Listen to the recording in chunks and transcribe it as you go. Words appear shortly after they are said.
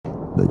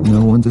but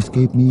no one's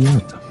escaped me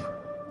yet.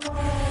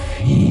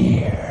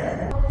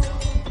 Fear.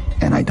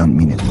 And I don't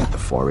mean it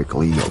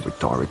metaphorically, or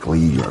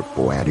rhetorically, or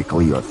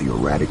poetically, or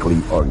theoretically,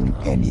 or in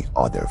any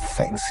other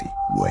fancy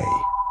way.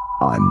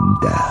 I'm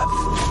death.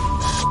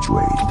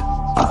 Straight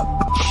up.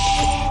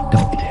 Shh,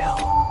 don't tell.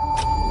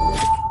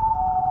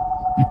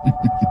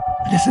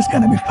 This is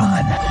gonna be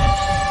fun.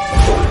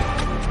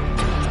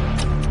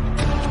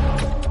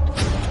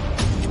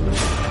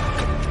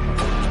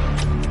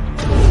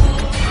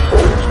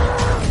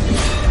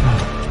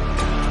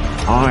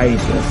 I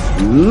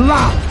just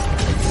love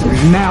the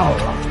smell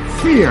of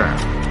fear.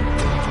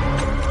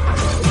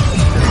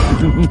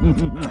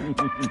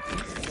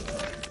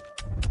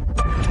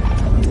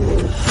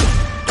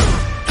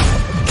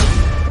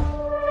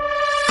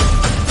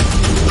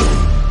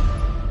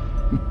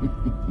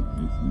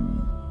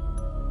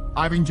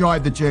 I've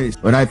enjoyed the chase,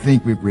 but I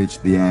think we've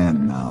reached the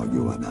end now,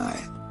 you and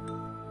I.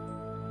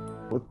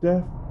 With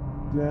death,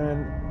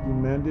 then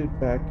demanded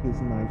back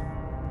his knife,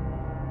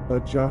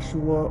 but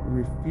Joshua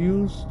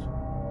refused.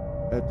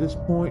 At this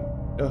point,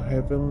 a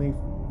heavenly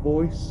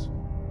voice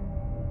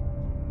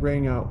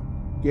rang out,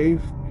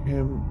 give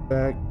him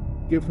back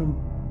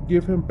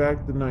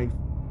the knife,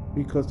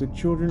 because the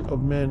children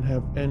of men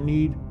have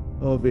need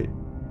of it,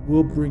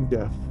 will bring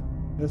death.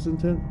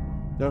 Hesitant,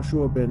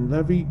 Joshua ben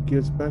Levi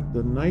gives back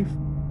the knife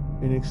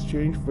in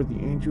exchange for the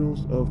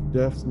angels of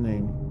death's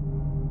name.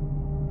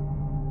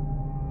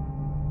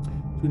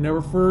 To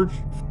never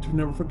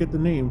forget the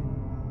name,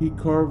 he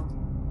carved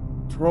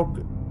Trok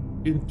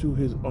into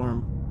his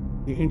arm.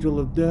 The angel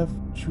of death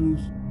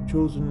chosen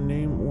the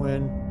name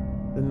when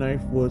the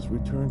knife was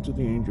returned to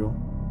the angel.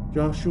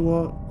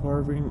 Joshua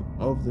carving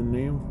of the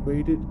name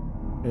faded,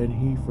 and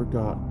he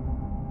forgot.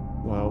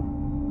 Wow.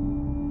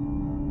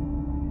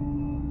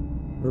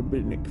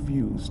 Rabbinic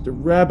views. The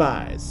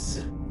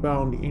rabbis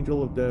found the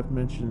angel of death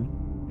mentioned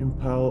in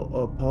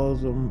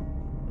Psalm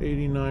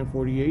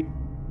 89:48,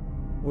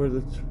 where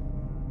the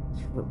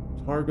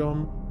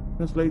Targum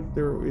translates,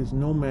 "There is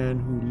no man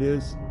who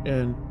lives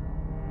and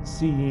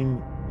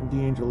seeing the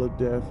angel of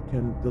death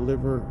can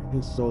deliver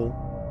his soul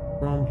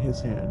from his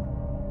hand,"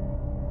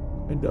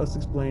 and thus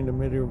explained the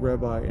medieval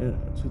rabbi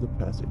to the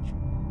passage.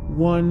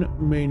 One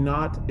may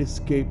not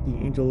escape the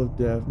angel of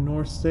death,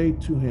 nor say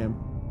to him,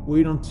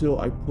 "Wait until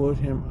I put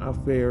him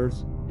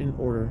affairs in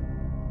order,"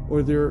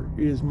 or "There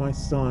is my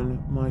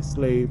son, my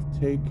slave,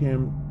 take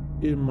him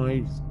in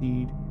my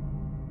stead."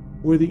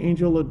 Where the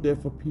angel of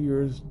death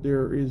appears,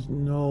 there is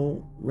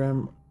no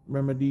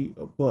remedy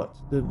but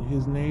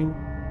his name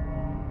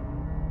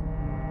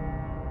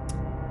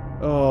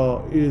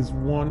is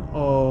one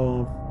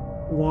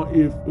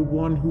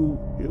who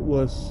it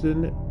was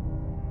sinned,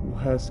 who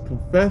has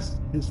confessed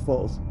his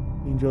faults.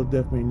 The angel of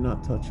death may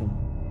not touch him.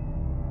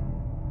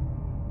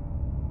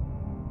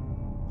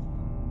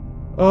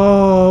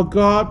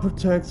 God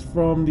protects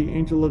from the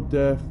angel of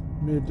death,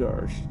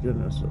 Midrash,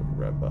 Genesis,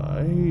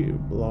 Rabbi,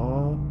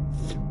 blah.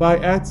 By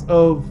acts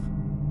of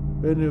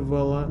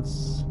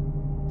benevolence,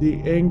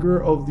 the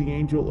anger of the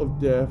angel of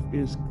death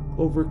is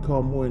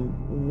overcome when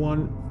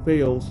one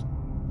fails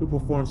to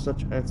perform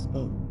such acts.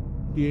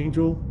 The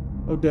angel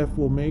of death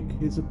will make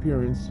his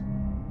appearance.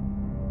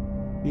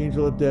 The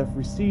angel of death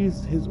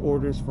receives his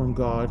orders from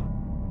God.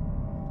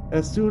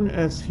 As soon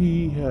as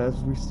he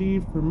has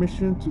received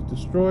permission to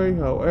destroy,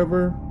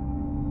 however,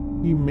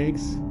 he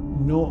makes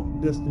no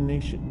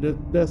destination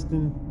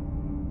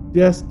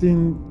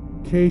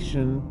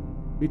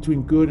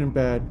between good and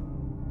bad.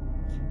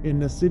 In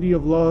the city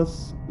of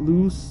Luz,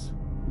 the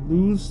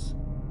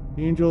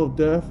angel of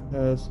death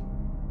has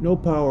no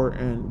power,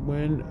 and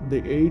when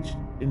the aged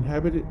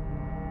inhabited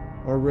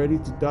are ready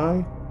to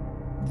die,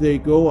 they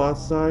go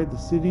outside the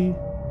city.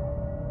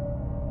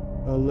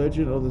 A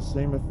legend of the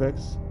same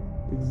effects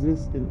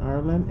exists in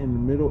Ireland in the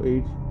Middle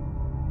Age.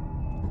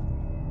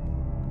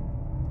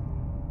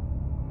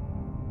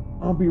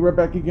 I'll be right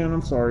back again,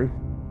 I'm sorry.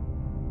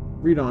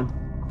 Read on.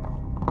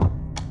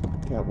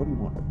 Cat, what do you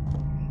want?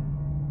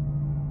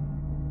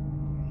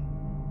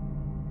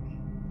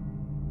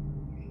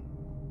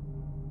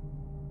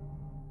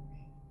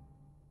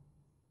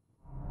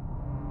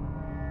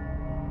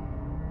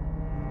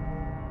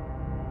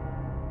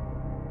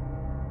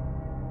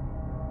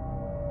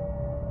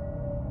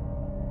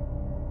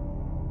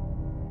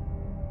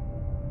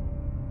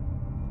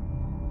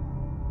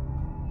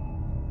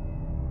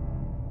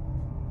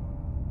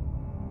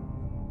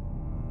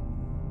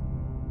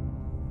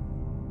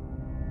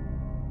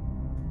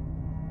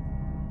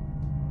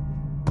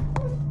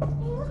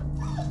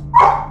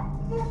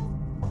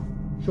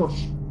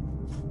 Shush.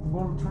 I'm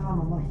going to turn on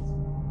the lights.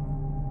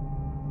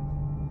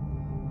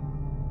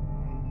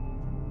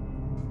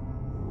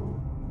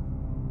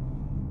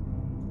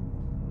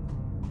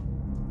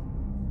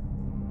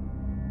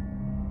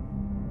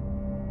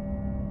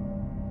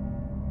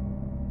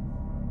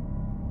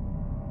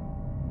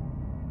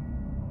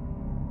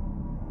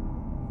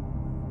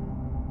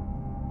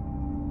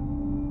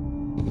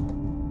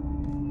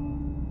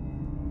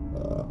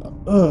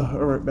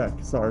 Alright, back.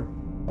 Sorry.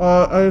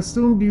 I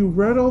assumed you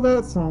read all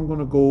that, so I'm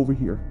gonna go over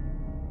here.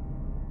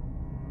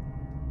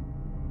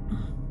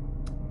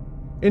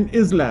 In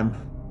Islam,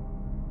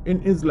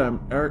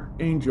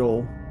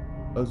 Archangel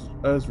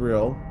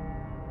Azrael.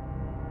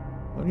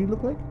 What do you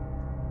look like?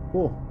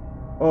 Cool.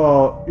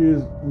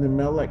 Is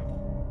Nemelech,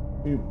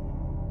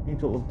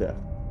 angel of death.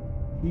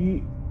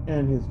 He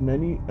and his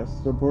many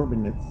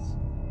subordinates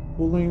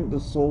pulling the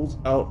souls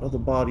out of the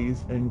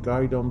bodies and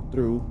guide them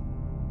through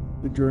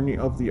the journey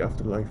of the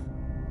afterlife.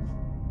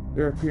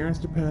 Their appearance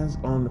depends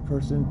on the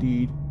person's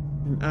deed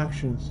and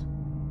actions.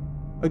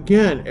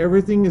 Again,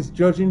 everything is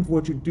judging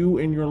what you do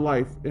in your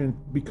life, and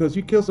because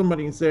you kill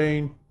somebody and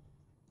saying,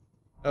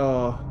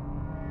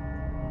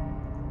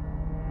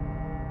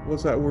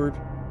 what's that word?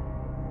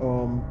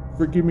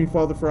 Forgive me,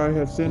 Father, for I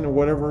have sinned, or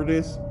whatever it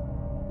is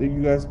that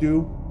you guys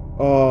do,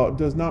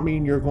 does not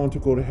mean you're going to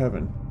go to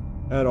heaven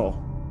at all.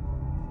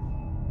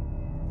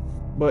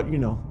 But you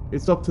know,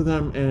 it's up to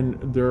them and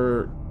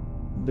their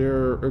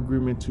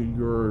agreement to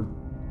your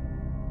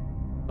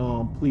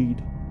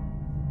plead,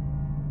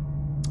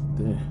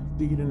 the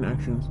deed and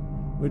actions.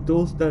 With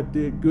those that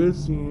did good,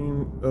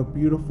 seeing a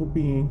beautiful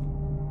being,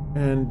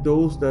 and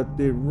those that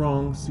did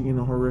wrong, seeing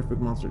a horrific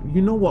monster.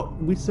 You know what?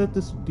 We said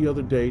this the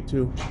other day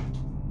too.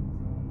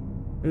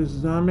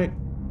 Islamic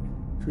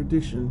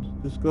traditions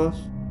discuss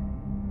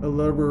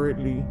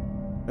elaborately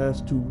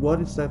as to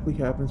what exactly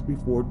happens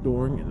before,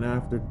 during, and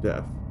after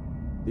death.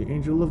 The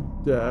angel of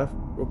death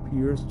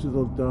appears to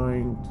the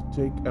dying to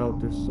take out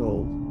their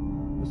souls.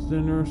 The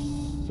sinners'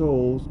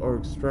 souls are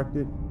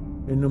extracted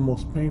in the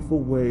most painful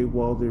way,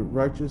 while the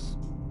righteous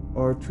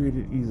are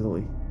treated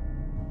easily.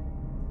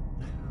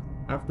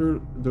 After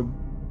the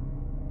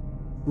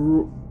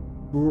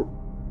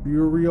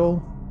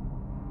burial,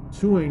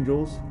 two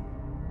angels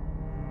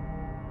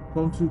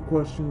come to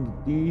question the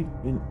deed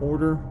in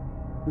order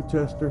to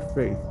test their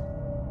faith.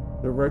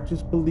 The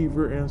righteous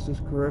believer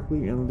answers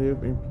correctly and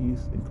live in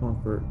peace and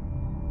comfort,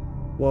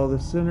 while the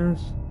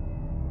sinners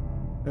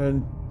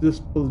and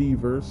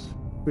disbelievers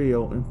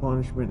fail and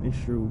punishment is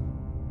true.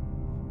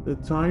 The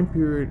time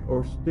period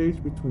or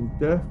stage between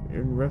death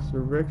and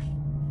resurrection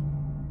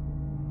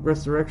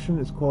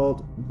is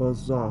called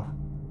barzakh.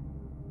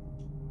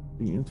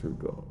 The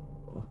intergo.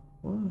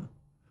 What?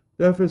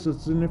 Death is a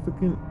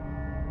significant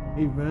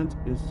event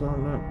in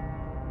Islam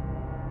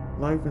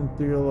life and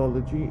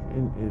theology,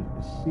 and it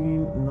is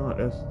seen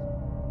not as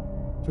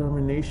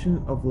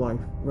termination of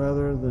life,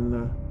 rather than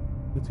the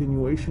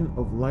continuation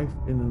of life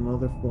in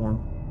another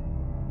form.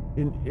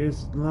 In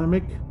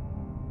Islamic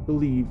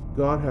belief,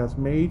 God has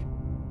made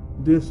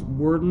this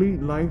worldly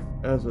life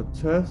as a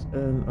test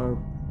and a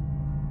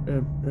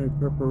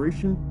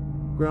preparation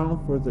ground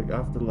for the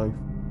afterlife,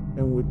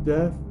 and with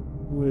death,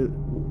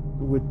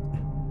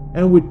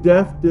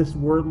 this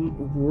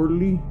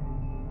worldly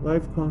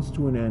life comes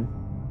to an end.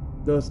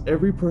 Thus,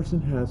 every person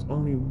has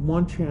only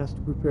one chance to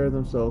prepare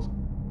themselves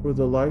for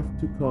the life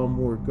to come,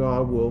 where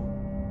God will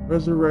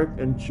resurrect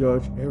and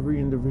judge every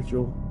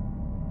individual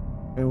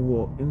and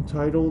will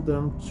entitle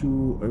them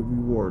to a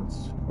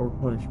rewards or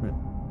punishment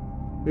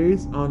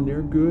based on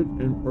their good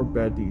and or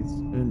bad deeds.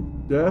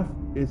 And death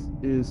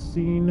is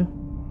seen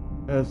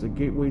as a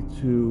gateway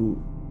to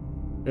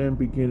and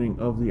beginning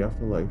of the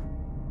afterlife.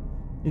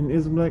 In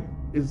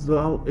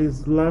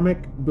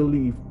Islamic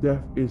belief,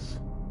 death is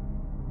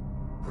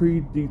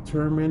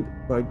predetermined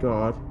by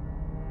God,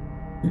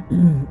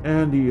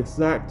 and the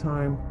exact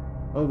time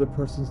of the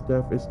person's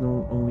death is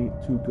known only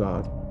to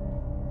God.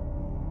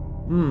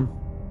 I'm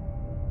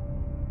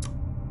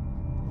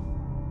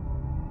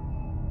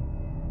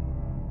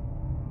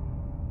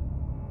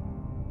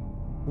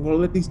gonna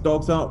let these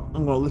dogs out.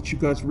 I'm gonna let you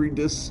guys read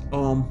this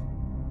in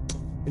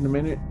a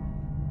minute.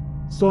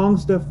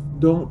 Songs That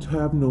Don't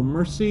Have No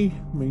Mercy,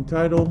 main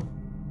title.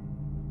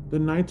 The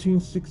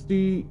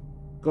 1960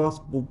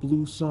 gospel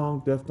blues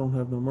song Death Don't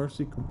Have No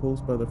Mercy,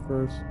 composed by the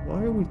first.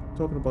 Why are we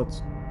talking about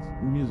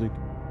music?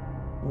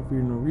 No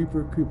Fear No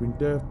Reaper, Creeping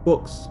Death.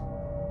 Books.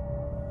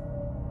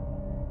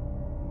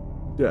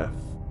 Death.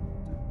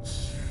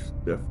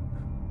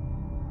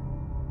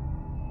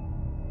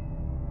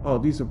 Oh,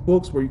 these are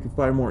books where you can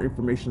find more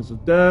information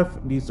of death.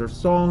 These are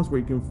songs where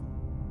you can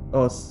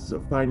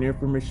find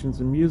information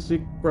and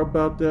music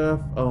about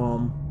death.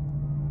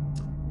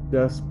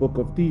 Death's Book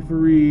of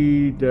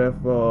Thievery,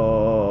 Death,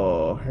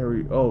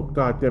 Harry, oh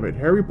god damn it,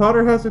 Harry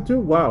Potter has it too?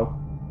 Wow.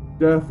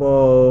 Death,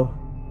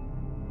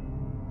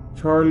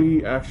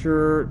 Charlie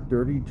Asher,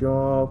 Dirty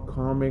Job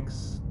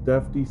Comics,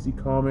 Death DC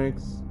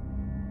Comics,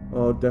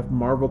 Death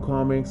Marvel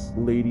Comics,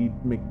 Lady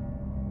Mc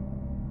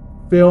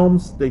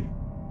Films,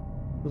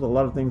 there's a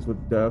lot of things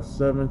with Death,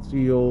 Seven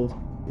Seals,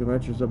 The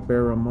Adventures of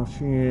Barra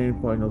Machine,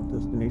 Final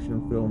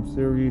Destination film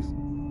series,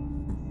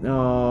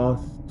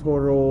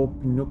 Toro,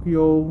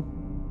 Pinocchio,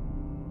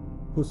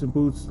 Puss in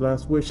Boots,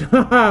 Last Wish,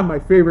 my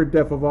favorite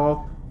Death of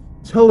all,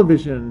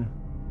 television,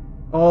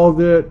 all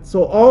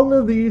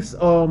of these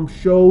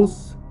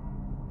shows,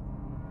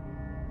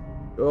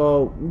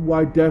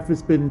 why Death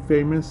has been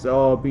famous,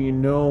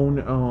 being known,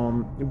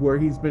 where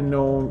he's been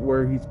known,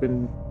 where he's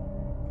been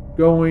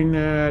going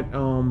at,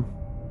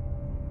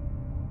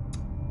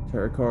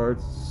 tarot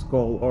cards,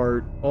 skull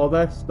art, all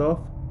that stuff.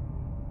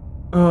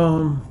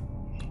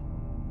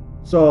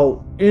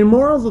 So, in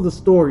morals of the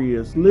story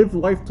is live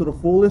life to the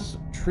fullest,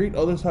 treat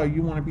others how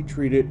you want to be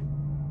treated,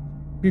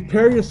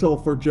 prepare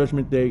yourself for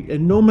Judgment Day,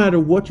 and no matter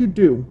what you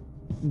do,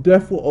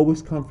 death will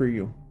always come for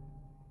you.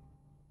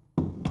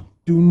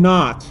 Do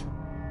not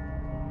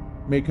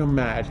make him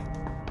mad.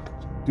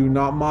 Do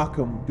not mock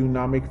him. Do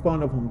not make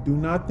fun of him. Do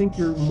not think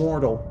you're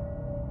mortal.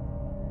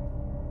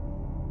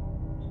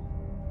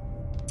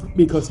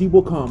 Because he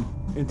will come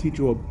and teach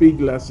you a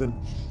big lesson.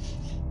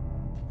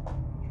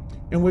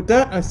 And with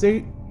that, I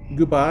say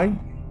goodbye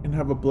and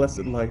have a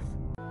blessed life.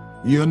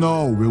 You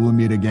know we will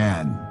meet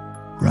again,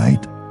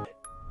 right?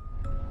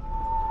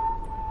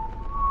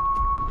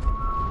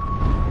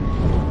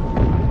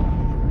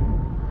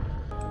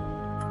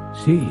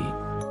 Sí,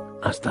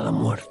 hasta la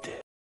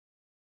muerte.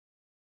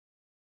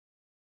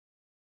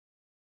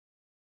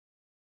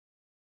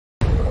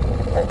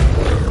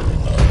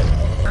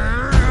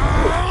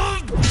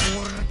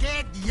 ¿Por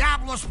qué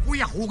diablos fui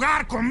a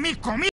jugar con mi comida?